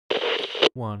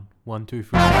One, one, two,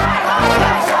 three.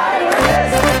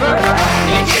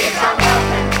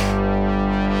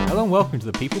 Hello and welcome to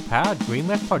the People Powered Green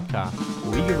Left podcast,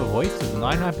 where we give a voice to the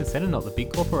 99% and not the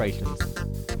big corporations.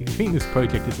 If you think this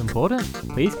project is important,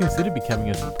 please consider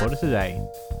becoming a supporter today.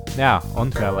 Now, on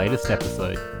to our latest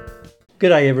episode.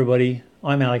 G'day everybody,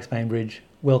 I'm Alex Bainbridge.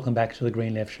 Welcome back to the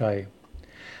Green Left Show.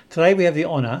 Today we have the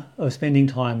honour of spending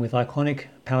time with iconic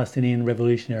Palestinian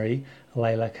revolutionary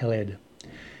Leila Khaled.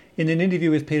 In an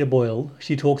interview with Peter Boyle,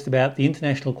 she talks about the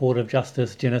International Court of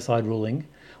Justice genocide ruling,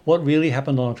 what really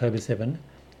happened on October 7,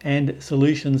 and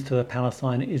solutions to the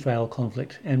Palestine-Israel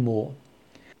conflict, and more.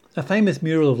 A famous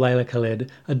mural of Leila Khaled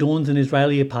adorns an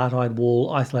Israeli apartheid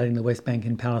wall isolating the West Bank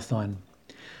in Palestine.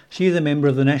 She is a member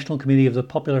of the National Committee of the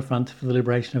Popular Front for the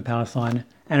Liberation of Palestine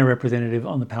and a representative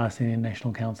on the Palestinian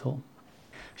National Council.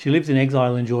 She lives in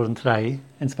exile in Jordan today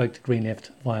and spoke to Green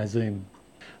Left via Zoom.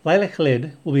 Leila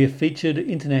Khaled will be a featured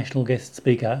international guest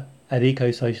speaker at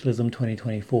Eco-Socialism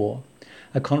 2024,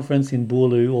 a conference in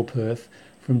Boorloo or Perth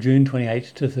from June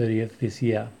 28th to 30th this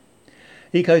year.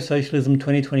 Eco-Socialism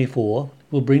 2024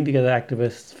 will bring together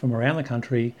activists from around the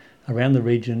country, around the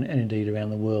region and indeed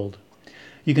around the world.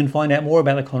 You can find out more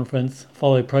about the conference,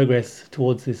 follow progress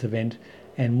towards this event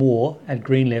and more at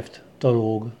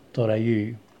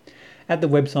greenleft.org.au. At the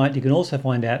website, you can also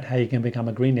find out how you can become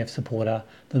a Green Left supporter,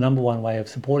 the number one way of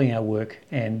supporting our work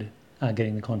and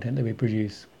getting the content that we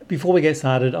produce. Before we get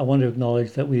started, I want to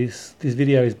acknowledge that this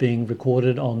video is being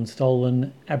recorded on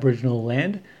stolen Aboriginal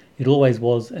land. It always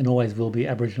was and always will be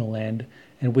Aboriginal land,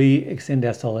 and we extend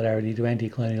our solidarity to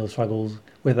anti-colonial struggles,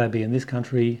 whether they be in this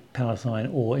country, Palestine,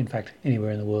 or in fact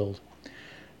anywhere in the world.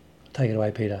 Take it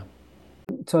away, Peter.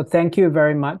 So thank you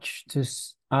very much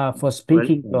for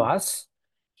speaking to us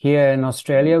here in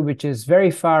Australia, which is very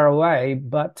far away,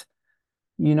 but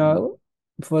you know,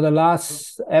 for the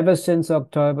ever since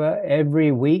October,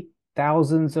 every week,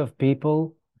 thousands of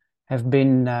people have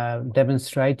been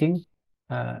demonstrating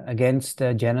against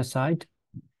genocide.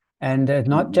 And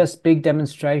not just big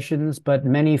demonstrations, but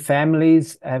many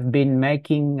families have been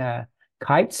making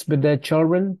kites with their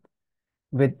children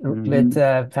with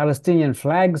Palestinian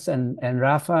flags and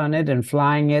Rafah on it and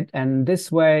flying it. And this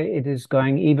way it is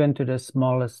going even to the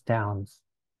smallest towns.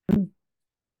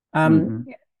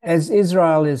 As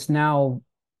Israel is now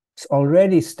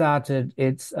already started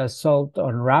its assault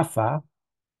on Rafah,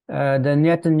 the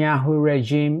Netanyahu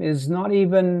regime is not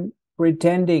even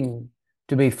pretending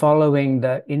to be following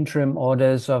the interim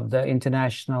orders of the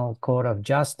International Court of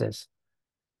Justice.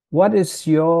 What is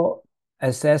your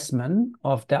assessment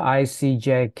of the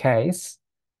ICJ case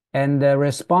and the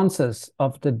responses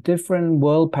of the different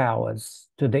world powers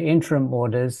to the interim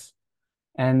orders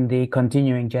and the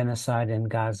continuing genocide in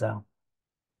Gaza?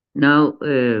 Now,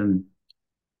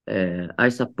 I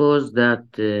suppose that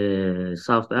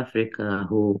South Africa,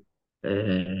 who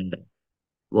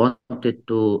wanted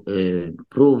to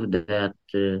prove that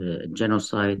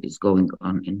genocide is going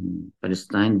on in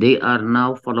Palestine, they are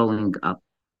now following up.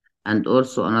 And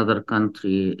also another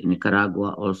country,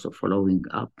 Nicaragua, also following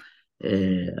up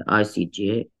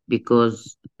ICJ,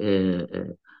 because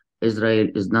Israel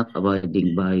is not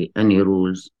abiding by any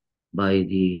rules by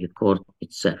the court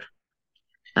itself.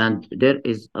 And there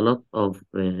is a lot of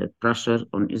pressure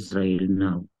on Israel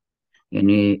now.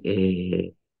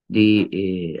 The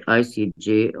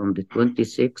ICJ on the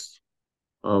 26th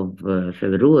of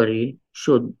February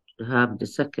should have the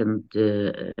second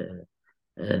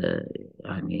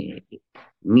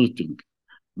meeting.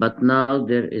 But now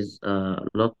there is a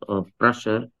lot of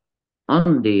pressure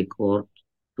on the court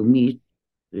to meet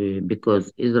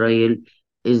because Israel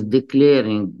is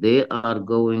declaring they are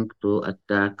going to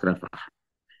attack Rafah.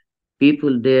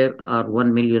 People there are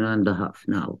 1.5 million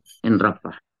now in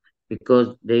Rafah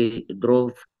because they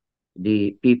drove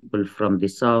the people from the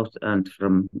south and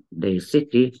from the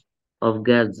city of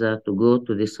Gaza to go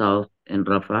to the south in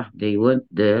Rafah. They went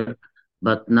there,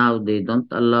 but now they don't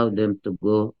allow them to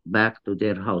go back to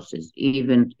their houses,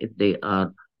 even if they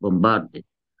are bombarded.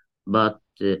 But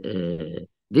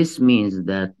this means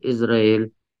that Israel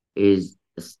is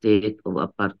a state of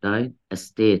apartheid, a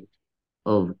state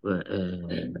of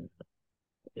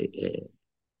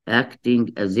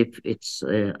acting as if it's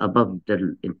above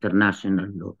the international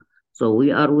law. So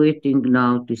we are waiting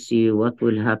now to see what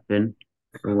will happen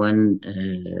when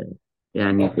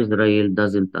Israel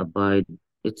doesn't abide.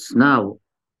 It's now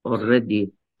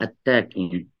already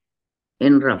attacking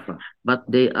in Rafah, but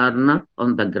they are not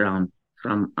on the ground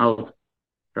from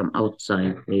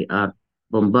outside. They are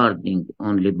bombarding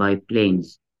only by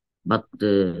planes, but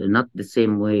not the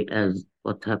same way as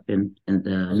what happened in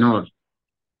the north.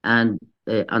 And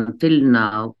until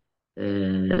now,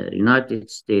 United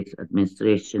States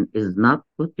administration is not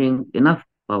putting enough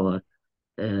power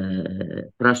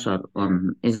pressure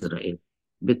on Israel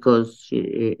because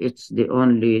it's the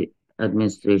only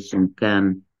administration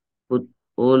can put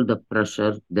all the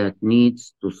pressure that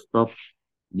needs to stop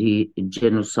the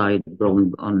genocide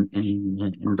going on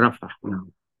in Rafah now,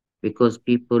 because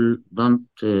people don't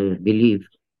believe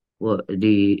what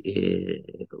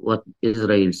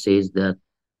Israel says, that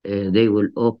they will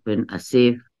open a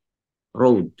safe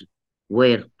road.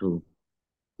 Where to?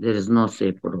 There is no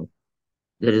safe road.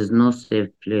 There is no safe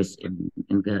place in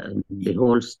the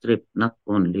whole strip, not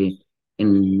only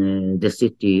in the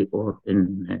city or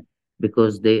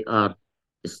because they are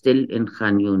still in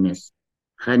Khan Yunis.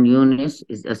 Khan Yunis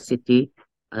is a city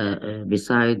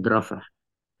beside Rafah,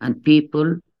 and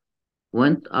people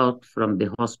went out from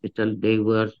the hospital. There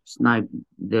were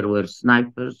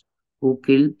snipers who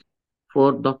killed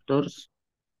 4 doctors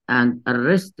and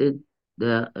arrested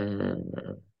the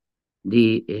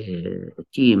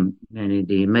team,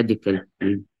 the medical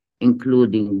team,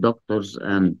 including doctors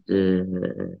and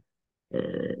the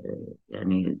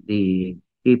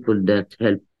people that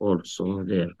help also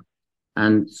there.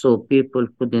 And so people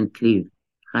couldn't leave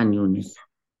Khan Yunis.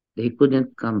 They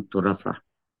couldn't come to Rafah.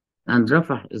 And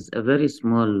Rafah is a very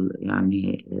small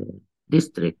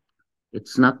district.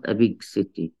 It's not a big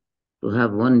city. To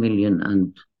have 1 million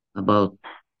and about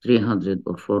 300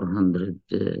 or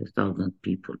 400,000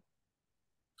 people.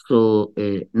 So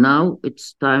now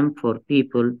it's time for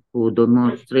people who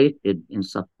demonstrated in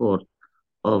support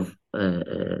of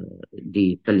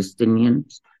the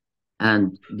Palestinians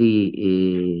and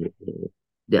the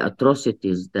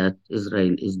atrocities that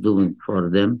Israel is doing for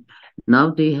them.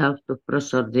 Now they have to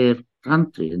pressure their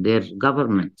country, their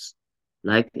governments.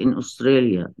 Like in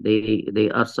Australia, they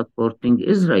are supporting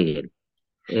Israel.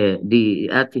 The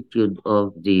attitude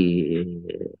of the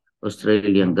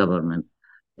Australian government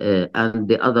and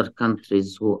the other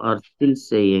countries who are still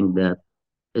saying that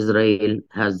Israel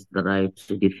has the right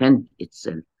to defend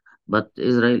itself. But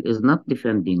Israel is not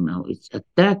defending now, it's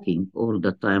attacking all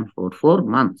the time for 4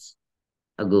 months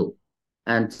ago.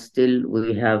 And still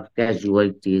we have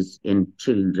casualties in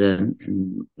children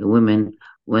and women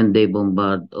when they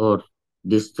bombard or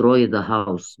destroy the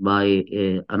house by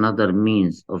another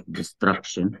means of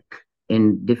destruction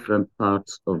in different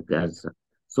parts of Gaza.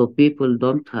 So people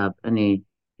don't have any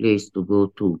place to go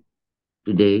to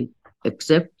today,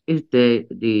 except if the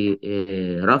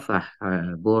Rafah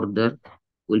border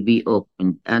will be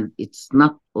opened, and it's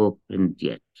not opened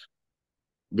yet.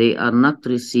 They are not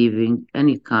receiving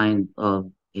any kind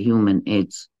of human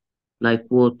aids like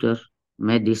water,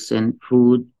 medicine,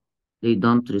 food. They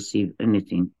don't receive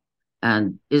anything.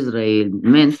 And Israel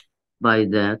meant by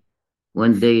that,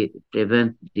 when they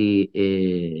prevent the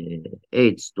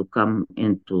aids to come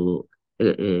into,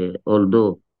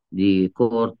 although the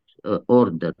court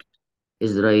ordered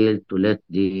Israel to let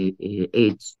the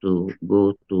aids to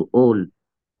go to all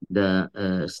the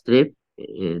strip,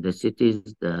 the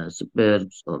cities, the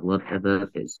suburbs, or whatever,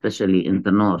 especially in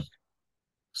the north.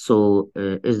 So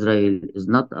Israel is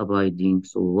not abiding.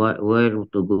 So where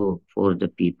to go for the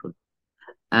people?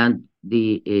 And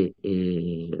the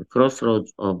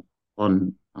crossroads of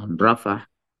on Rafah,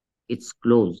 it's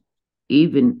closed.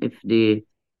 Even if the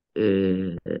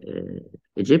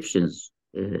Egyptians,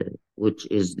 which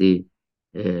is they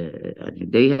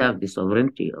have the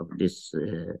sovereignty of this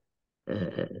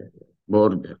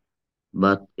border,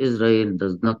 but Israel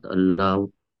does not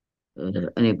allow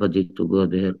anybody to go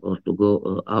there or to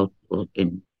go out or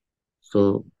in.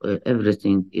 So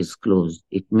everything is closed.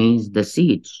 It means the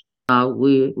siege. Now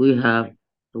we have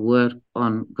to work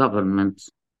on governments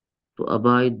to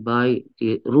abide by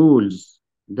the rules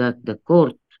that the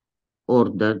court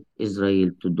ordered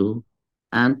Israel to do,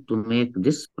 and to make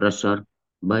this pressure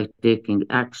by taking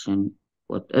action,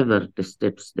 whatever the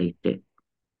steps they take.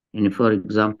 And for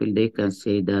example, they can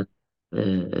say that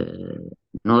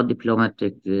no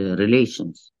diplomatic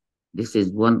relations. This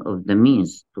is one of the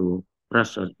means to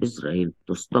pressure Israel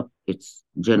to stop its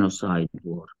genocide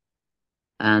war.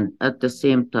 And at the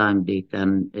same time, they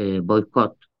can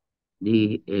boycott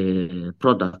the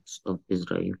products of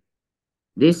Israel.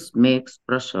 This makes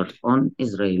pressure on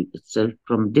Israel itself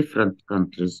from different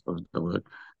countries of the world.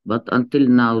 But until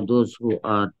now, those who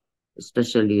are,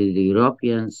 especially the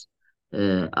Europeans,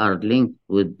 are linked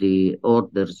with the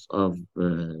orders of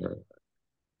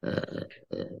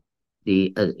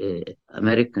the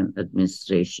American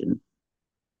administration.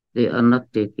 They are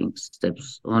not taking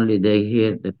steps. Only they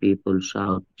hear the people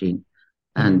shouting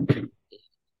and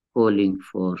calling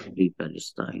for the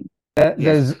Palestine.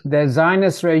 Yes, The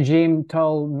Zionist regime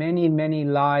told many, many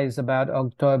lies about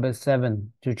October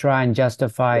 7 to try and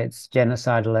justify its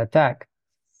genocidal attack.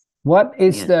 What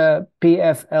is yes. the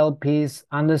PFLP's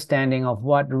understanding of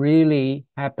what really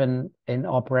happened in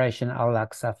Operation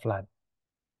Al-Aqsa Flood?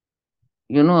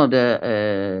 You know,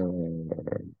 the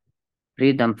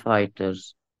freedom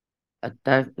fighters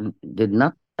attack did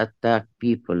not attack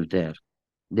people there.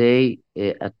 They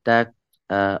attacked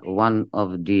one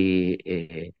of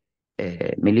the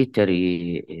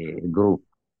military group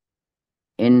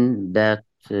in that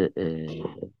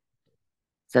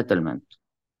settlement,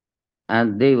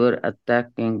 and they were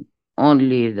attacking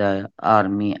only the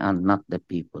army and not the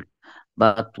people.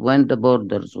 But when the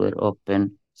borders were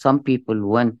open, some people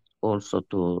went also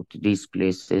to these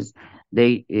places.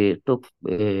 They took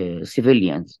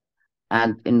civilians,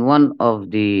 and in one of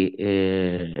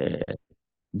the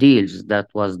deals that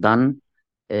was done,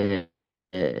 uh,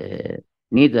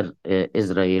 neither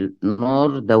Israel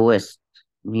nor the West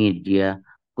media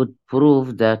could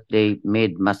prove that they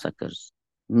made massacres.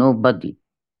 Nobody.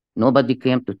 Nobody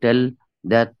came to tell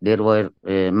that there were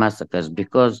massacres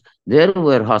because there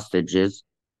were hostages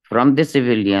from the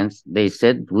civilians. They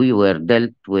said we were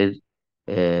dealt with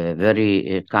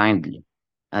very kindly.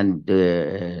 And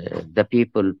the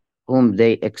people whom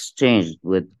they exchanged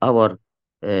with our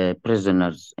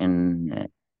prisoners in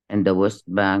the West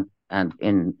Bank and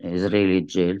in Israeli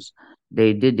jails,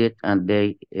 they did it, and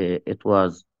it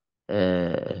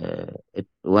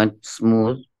went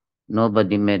smooth.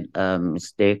 Nobody made a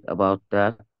mistake about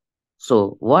that.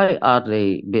 So why are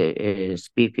they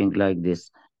speaking like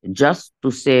this? Just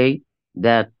to say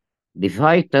that the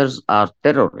fighters are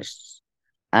terrorists,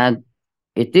 and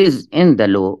it is in the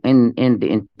law, in the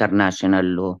international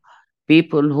law.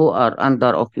 People who are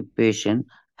under occupation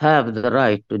have the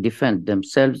right to defend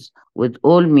themselves with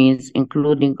all means,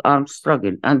 including armed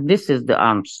struggle. And this is the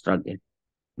armed struggle.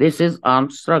 This is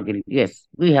armed struggle. Yes,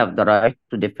 we have the right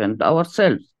to defend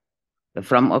ourselves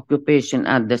from occupation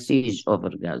and the siege over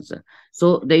Gaza.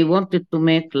 So they wanted to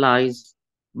make lies,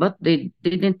 but they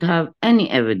didn't have any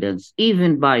evidence.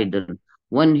 Even Biden,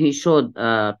 when he showed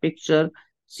a picture,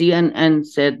 CNN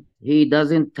said he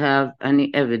doesn't have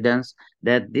any evidence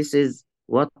that this is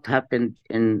what happened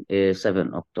in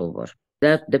 7 October.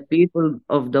 That the people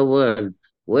of the world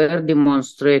were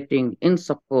demonstrating in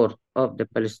support of the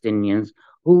Palestinians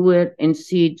who were in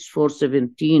siege for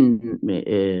 17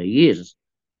 years,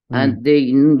 Mm. and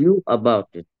they knew about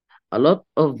it. A lot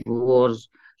of wars,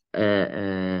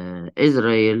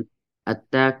 Israel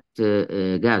attacked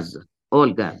Gaza,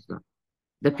 all Gaza,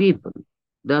 the people.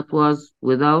 That was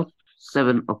without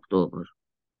 7 October.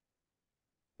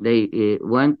 They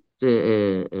went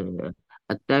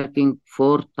attacking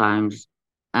 4 times,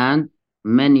 and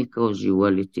many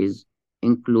casualties,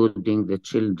 including the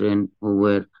children who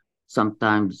were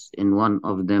sometimes in one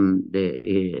of them,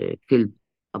 they killed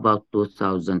about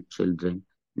 2,000 children.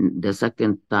 The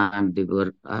second time, they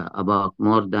were about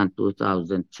more than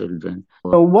 2,000 children.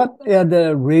 So, what are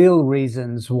the real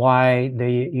reasons why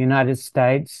the United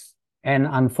States and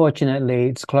unfortunately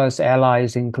its close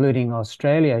allies, including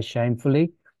Australia,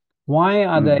 shamefully, why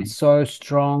are they so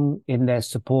strong in their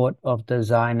support of the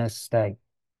Zionist state?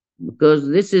 Because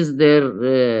this is their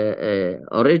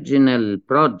original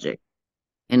project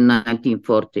in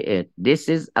 1948. This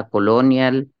is a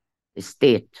colonial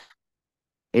state.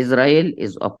 Israel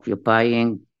is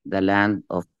occupying the land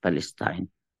of Palestine.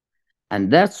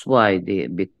 And that's why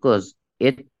because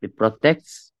it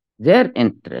protects their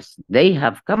interests. They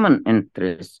have common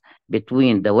interests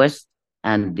between the West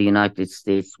and the United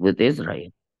States with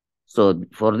Israel. So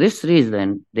for this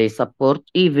reason, they support.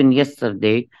 Even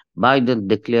yesterday, Biden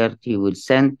declared he will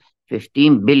send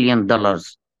 $15 billion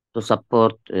to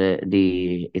support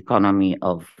the economy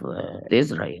of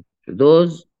Israel.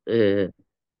 Those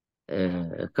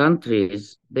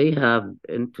countries, they have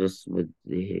interests with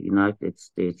the United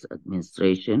States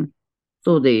administration,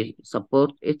 so they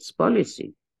support its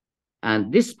policy.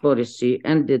 And this policy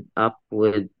ended up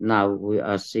with, now we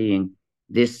are seeing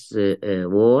this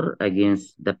war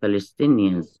against the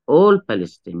Palestinians, all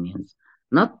Palestinians,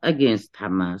 not against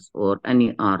Hamas or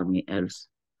any army else,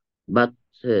 but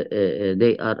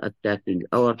they are attacking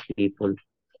our people,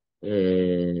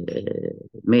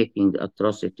 making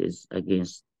atrocities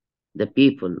against the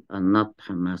people and not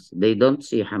Hamas. They don't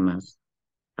see Hamas.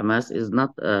 Hamas is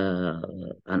not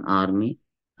an army.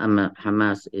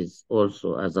 Hamas is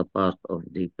also, as a part of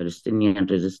the Palestinian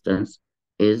resistance,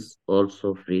 is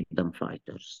also freedom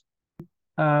fighters.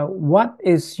 What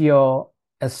is your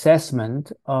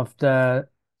assessment of the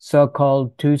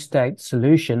so-called two-state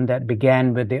solution that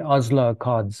began with the Oslo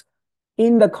Accords?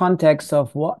 in the context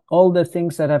of what all the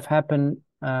things that have happened,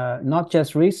 not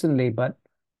just recently, but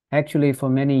actually for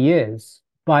many years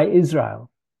by Israel,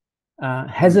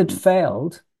 has it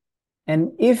failed?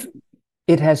 And if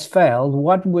it has failed,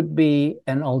 what would be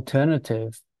an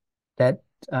alternative that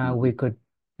we could,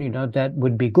 that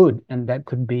would be good and that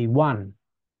could be one?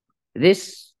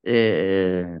 This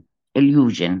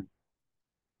illusion,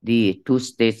 the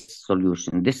two-state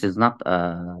solution, this is not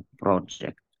a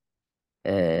project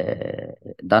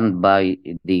done by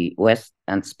the West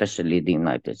and especially the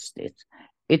United States.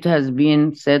 It has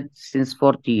been said since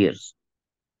 40 years,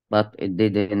 but they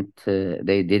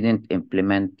didn't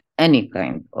implement any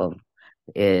kind of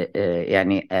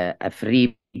a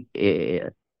free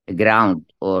ground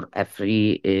or a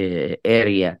free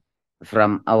area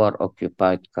from our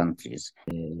occupied countries.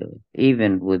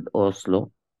 Even with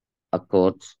Oslo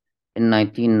Accords in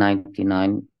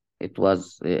 1999, it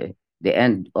was the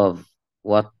end of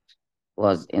what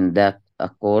was in that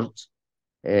accord,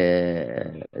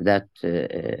 that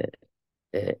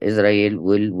Israel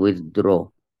will withdraw.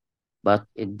 But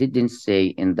it didn't say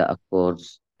in the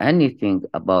accords anything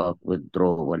about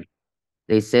withdrawal.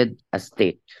 They said a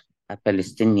state, a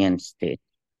Palestinian state.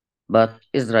 But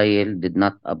Israel did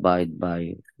not abide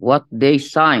by what they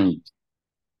signed,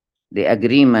 the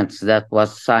agreements that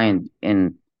was signed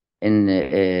in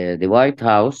the White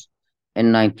House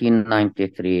in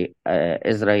 1993.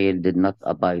 Israel did not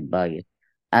abide by it,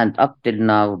 and up till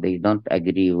now they don't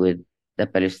agree with the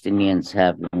Palestinians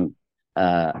having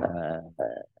uh,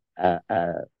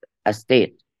 a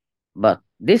state. But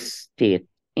this state,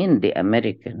 in the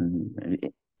American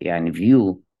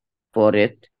view for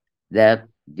it, that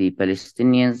the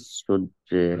Palestinians should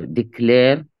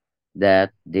declare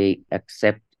that they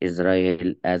accept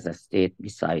Israel as a state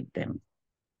beside them,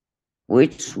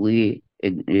 which we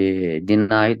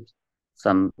denied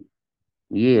some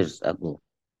years ago.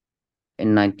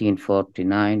 In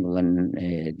 1949, when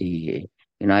the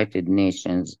United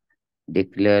Nations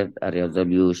declared a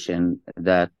resolution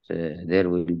that there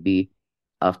will be,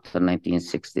 after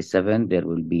 1967, there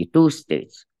will be two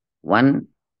states. One,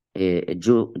 a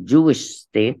Jewish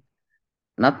state,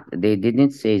 not, they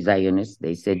didn't say Zionist,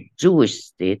 they said Jewish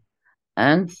state,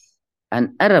 and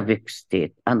an Arabic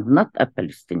state, and not a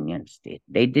Palestinian state.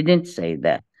 They didn't say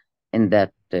that in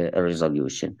that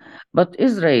resolution. But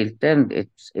Israel turned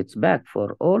its back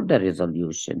for all the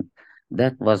resolution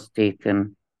that was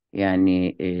taken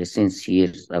since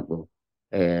years ago.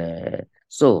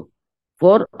 So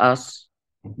for us,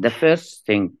 the first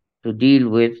thing to deal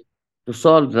with, to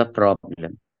solve the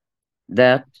problem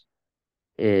that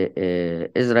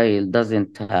Israel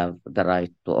doesn't have the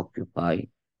right to occupy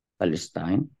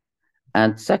Palestine.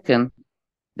 And second,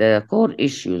 the core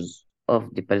issues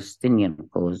of the Palestinian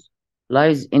cause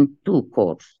lies in two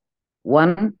cores.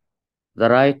 One, the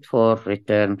right for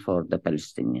return for the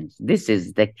Palestinians. This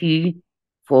is the key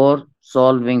for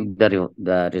solving the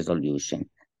resolution.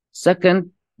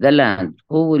 Second, the land.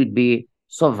 Who will be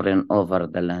sovereign over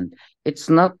the land? It's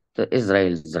not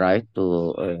Israel's right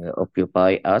to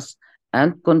occupy us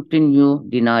and continue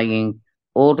denying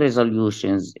all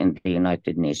resolutions in the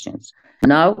United Nations.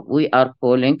 Now we are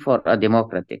calling for a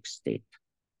democratic state,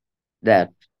 that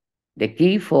the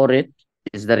key for it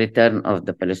is the return of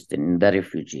the Palestinians, the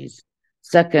refugees.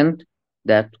 Second,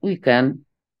 that we can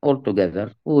all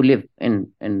together, who live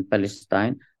in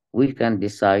Palestine, we can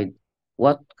decide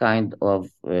what kind of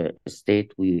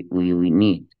state we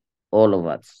need, all of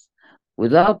us.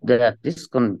 Without that, this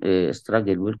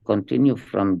struggle will continue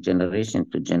from generation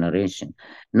to generation.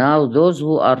 Now, those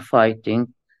who are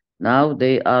fighting, now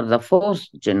they are the fourth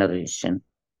generation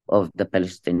of the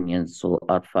Palestinians who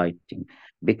are fighting.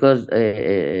 Because,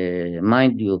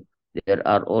 mind you, there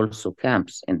are also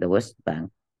camps in the West Bank,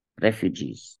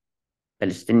 refugees,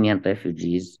 Palestinian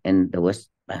refugees in the West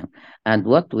Bank. And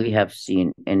what we have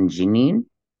seen in Jenin,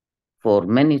 for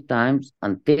many times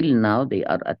until now, they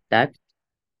are attacked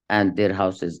and their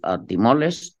houses are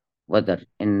demolished, whether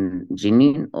in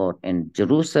Jenin or in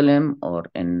Jerusalem or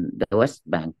in the West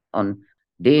Bank. On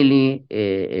daily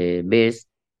base,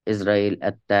 Israel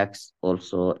attacks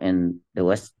also in the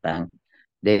West Bank.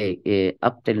 They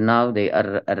up till now they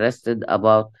are arrested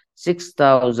about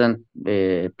 6,000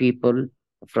 people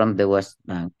from the West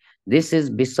Bank. This is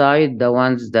beside the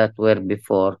ones that were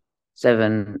before,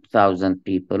 7,000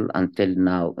 people until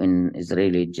now in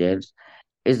Israeli jails.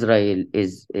 Israel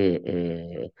is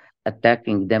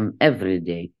attacking them every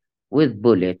day with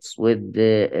bullets, with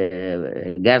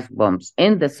gas bombs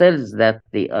in the cells that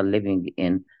they are living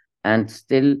in, and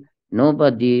still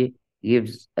nobody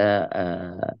gives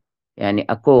a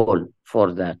call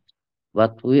for that.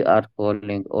 But we are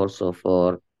calling also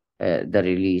for the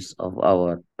release of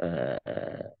our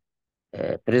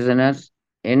prisoners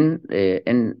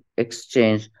in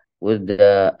exchange with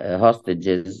the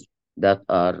hostages that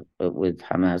are with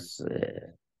Hamas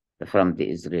from the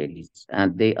Israelis,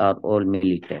 and they are all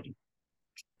military.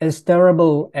 As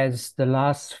terrible as the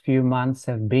last few months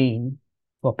have been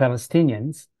for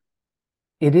Palestinians,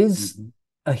 it is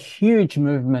a huge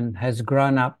movement has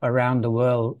grown up around the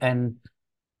world, and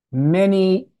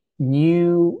many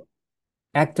new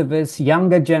activists,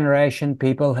 younger generation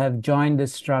people have joined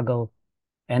this struggle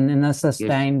and in a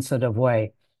sustained sort of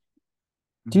way.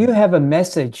 Do you have a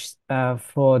message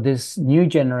for this new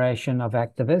generation of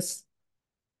activists?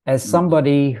 As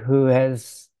somebody who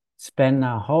has spent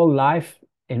a whole life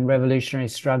in revolutionary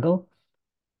struggle,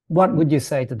 what would you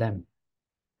say to them?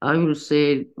 I will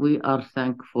say we are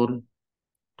thankful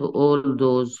to all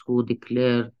those who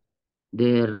declare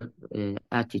their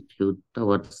attitude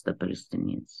towards the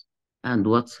Palestinians and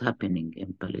what's happening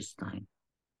in Palestine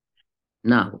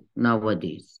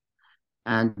nowadays.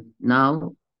 And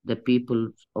now the people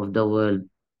of the world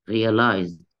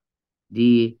realize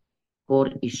the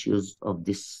core issues of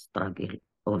this struggle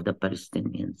of the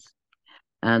Palestinians.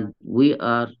 And we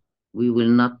will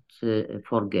not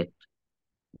forget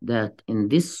that in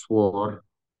this war,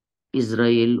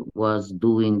 Israel was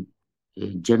doing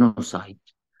genocide.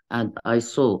 And I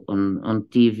saw on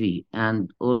TV,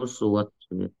 and also what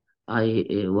I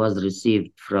was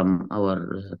received from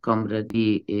our comrade,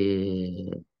 the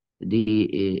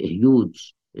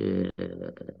huge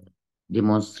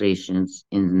demonstrations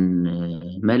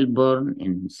in Melbourne,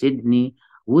 in Sydney,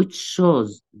 which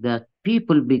shows that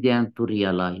people began to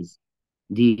realize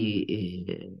the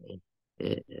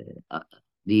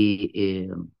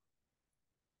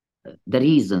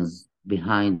reasons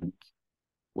behind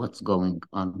what's going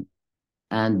on,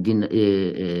 and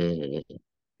they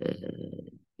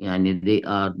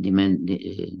are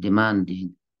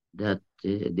demanding that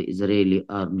the Israeli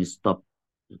army stop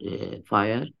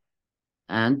fire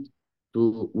and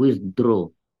to withdraw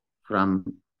from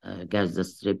Gaza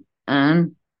Strip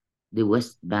and the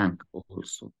West Bank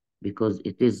also, because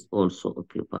it is also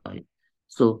occupied.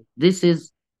 So this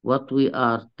is what we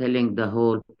are telling the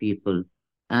whole people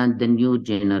and the new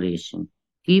generation.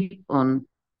 Keep on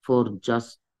for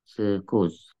just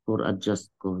cause, for a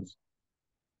just cause.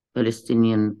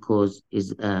 Palestinian cause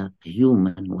is a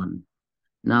human one.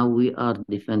 Now we are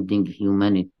defending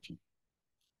humanity,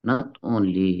 not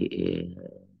only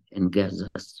in Gaza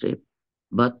Strip,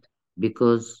 but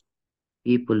because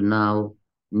people now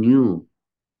knew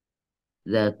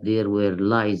that there were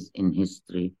lies in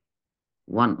history,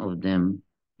 one of them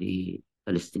the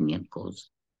Palestinian cause.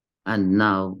 And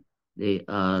now they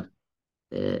are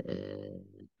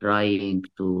trying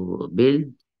to build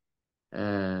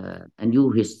a new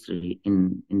history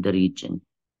in the region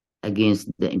against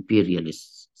the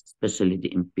imperialists, especially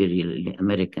the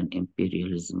American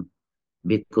imperialism,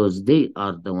 because they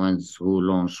are the ones who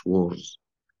launch wars,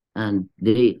 and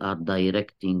they are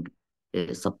directing,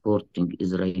 supporting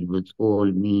Israel with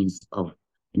all means of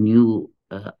new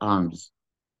arms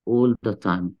all the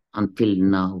time until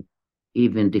now.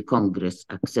 Even the Congress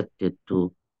accepted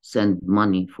to send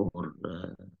money for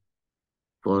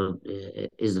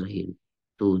Israel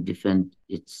to defend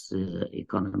its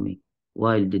economy,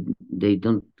 while they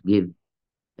don't give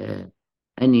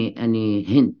any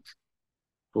hint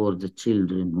for the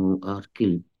children who are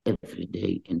killed every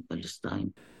day in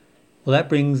Palestine. Well, that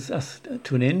brings us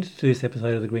to an end to this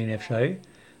episode of the Green Left Show.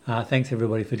 Thanks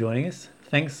everybody for joining us.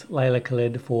 Thanks Leila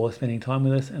Khaled for spending time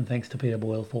with us, and thanks to Peter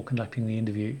Boyle for conducting the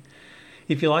interview.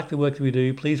 If you like the work that we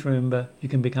do, please remember you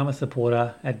can become a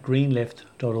supporter at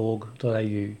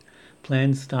greenleft.org.au.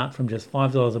 Plans start from just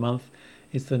 $5 a month.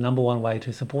 It's the number one way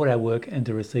to support our work and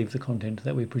to receive the content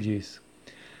that we produce.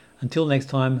 Until next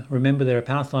time, remember there are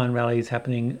Palestine rallies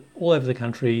happening all over the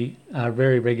country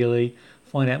very regularly.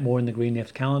 Find out more in the Green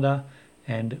Left calendar,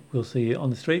 and we'll see you on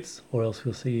the streets, or else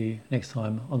we'll see you next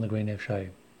time on the Green Left Show.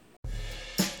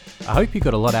 I hope you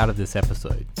got a lot out of this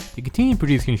episode. To continue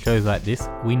producing shows like this,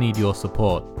 we need your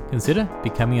support. Consider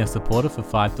becoming a supporter for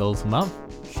 $5 a month,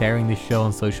 sharing this show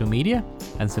on social media,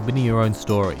 and submitting your own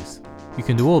stories. You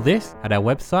can do all this at our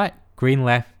website,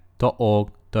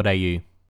 greenleft.org.au.